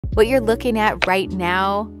What you're looking at right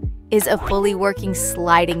now is a fully working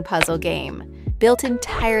sliding puzzle game, built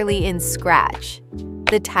entirely in Scratch.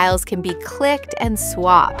 The tiles can be clicked and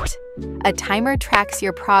swapped. A timer tracks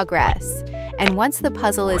your progress, and once the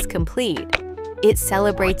puzzle is complete, it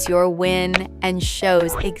celebrates your win and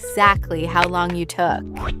shows exactly how long you took.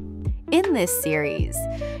 In this series,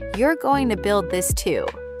 you're going to build this too,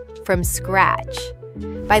 from scratch.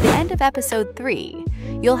 By the end of episode 3,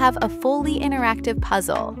 you'll have a fully interactive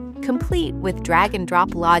puzzle, complete with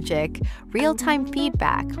drag-and-drop logic, real-time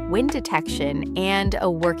feedback, win detection, and a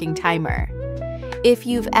working timer. If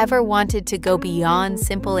you've ever wanted to go beyond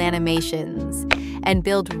simple animations and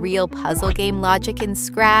build real puzzle game logic in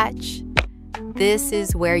Scratch, this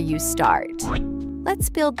is where you start. Let's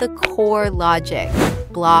build the core logic,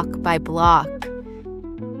 block by block.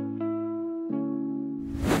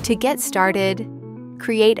 To get started,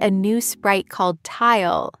 create a new sprite called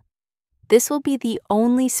Tile. This will be the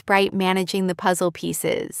only sprite managing the puzzle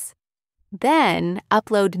pieces. Then,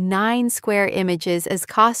 upload 9 square images as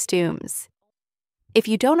costumes. If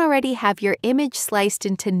you don't already have your image sliced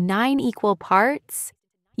into 9 equal parts,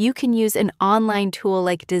 you can use an online tool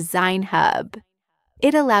like Design Hub.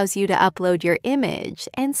 It allows you to upload your image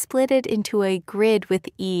and split it into a grid with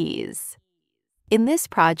ease. In this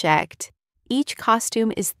project, each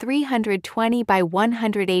costume is 320 by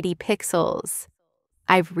 180 pixels.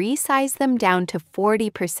 I've resized them down to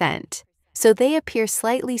 40%, so they appear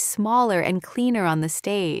slightly smaller and cleaner on the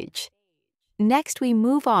stage. Next, we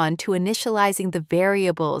move on to initializing the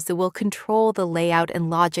variables that will control the layout and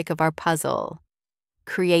logic of our puzzle.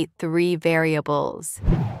 Create 3 variables: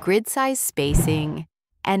 gridSize spacing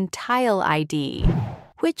and tile ID,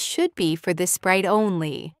 which should be for this sprite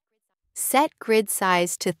only. Set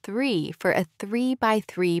gridSize to 3 for a 3 by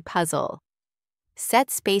 3 puzzle.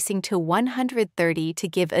 Set spacing to 130 to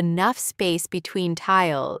give enough space between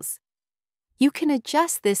tiles. You can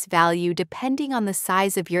adjust this value depending on the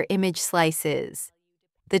size of your image slices.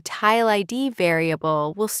 The tile ID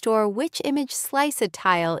variable will store which image slice a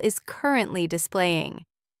tile is currently displaying.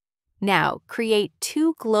 Now, create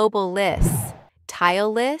 2 global lists: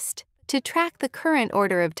 tileList to track the current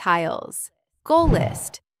order of tiles,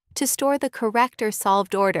 goalList to store the correct or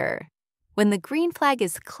solved order. When the green flag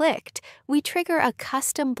is clicked, we trigger a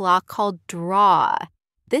custom block called Draw.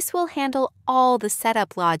 This will handle all the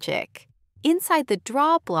setup logic. Inside the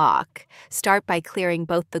Draw block, start by clearing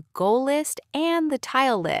both the goalList and the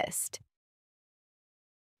tileList.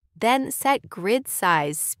 Then set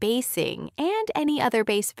gridSize, spacing, and any other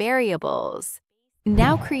base variables.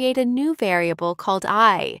 Now create a new variable called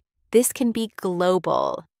I. This can be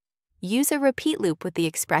global. Use a repeat loop with the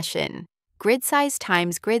expression gridSize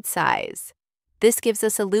times gridSize. This gives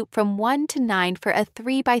us a loop from 1 to 9 for a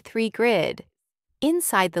 3 by 3 grid.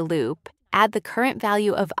 Inside the loop, add the current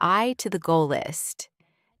value of I to the goalList.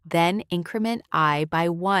 Then increment I by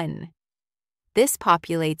 1. This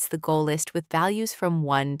populates the goalList with values from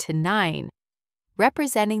 1 to 9,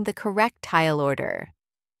 representing the correct tile order.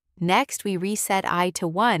 Next, we reset I to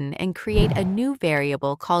 1 and create a new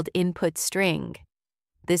variable called input string.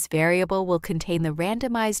 This variable will contain the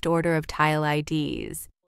randomized order of tile IDs.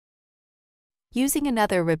 Using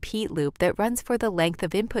another repeat loop that runs for the length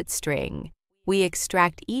of input string, we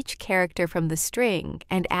extract each character from the string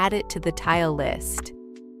and add it to the tile list.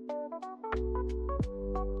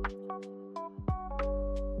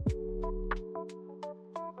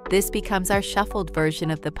 This becomes our shuffled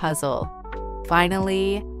version of the puzzle.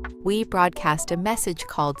 Finally, we broadcast a message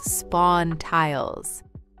called Spawn Tiles.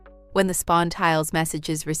 When the Spawn Tiles message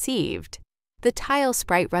is received, the tile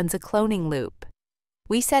sprite runs a cloning loop.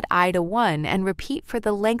 We set I to 1 and repeat for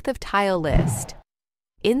the length of tile list.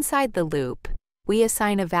 Inside the loop, we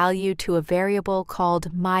assign a value to a variable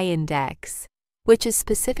called myIndex, which is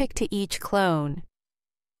specific to each clone.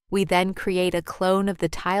 We then create a clone of the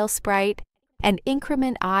tile sprite and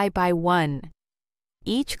increment I by 1.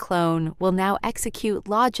 Each clone will now execute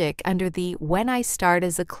logic under the When I Start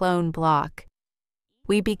as a Clone block.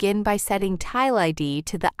 We begin by setting tile ID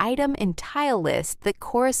to the item in tile list that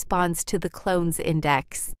corresponds to the clone's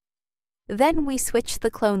index. Then we switch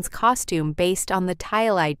the clone's costume based on the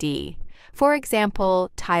tile ID. For example,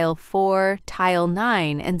 tile 4, tile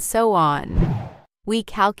 9, and so on. We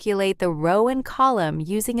calculate the row and column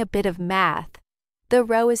using a bit of math. The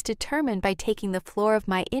row is determined by taking the floor of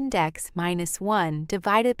my index minus 1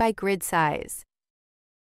 divided by grid size.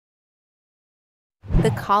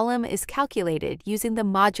 The column is calculated using the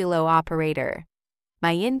modulo operator.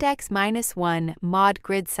 My index minus 1 mod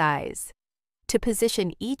grid size. To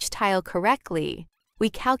position each tile correctly,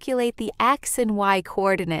 we calculate the x and y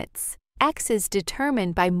coordinates X is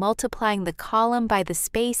determined by multiplying the column by the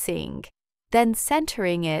spacing, then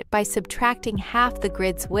centering it by subtracting half the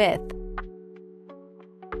grid's width.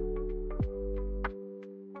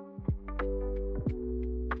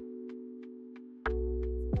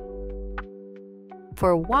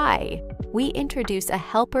 For Y, we introduce a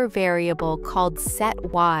helper variable called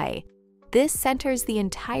setY. This centers the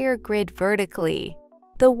entire grid vertically.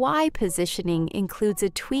 The Y positioning includes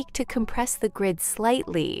a tweak to compress the grid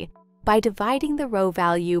slightly by dividing the row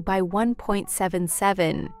value by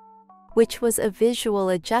 1.77, which was a visual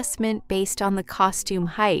adjustment based on the costume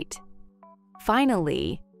height.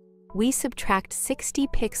 Finally, we subtract 60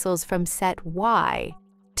 pixels from set Y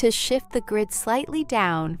to shift the grid slightly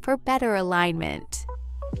down for better alignment.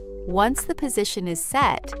 Once the position is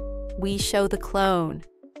set, we show the clone.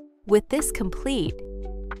 With this complete,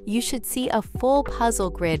 you should see a full puzzle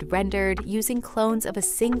grid rendered using clones of a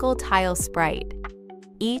single tile sprite,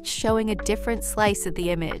 each showing a different slice of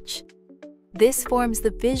the image. This forms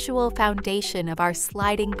the visual foundation of our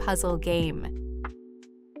sliding puzzle game.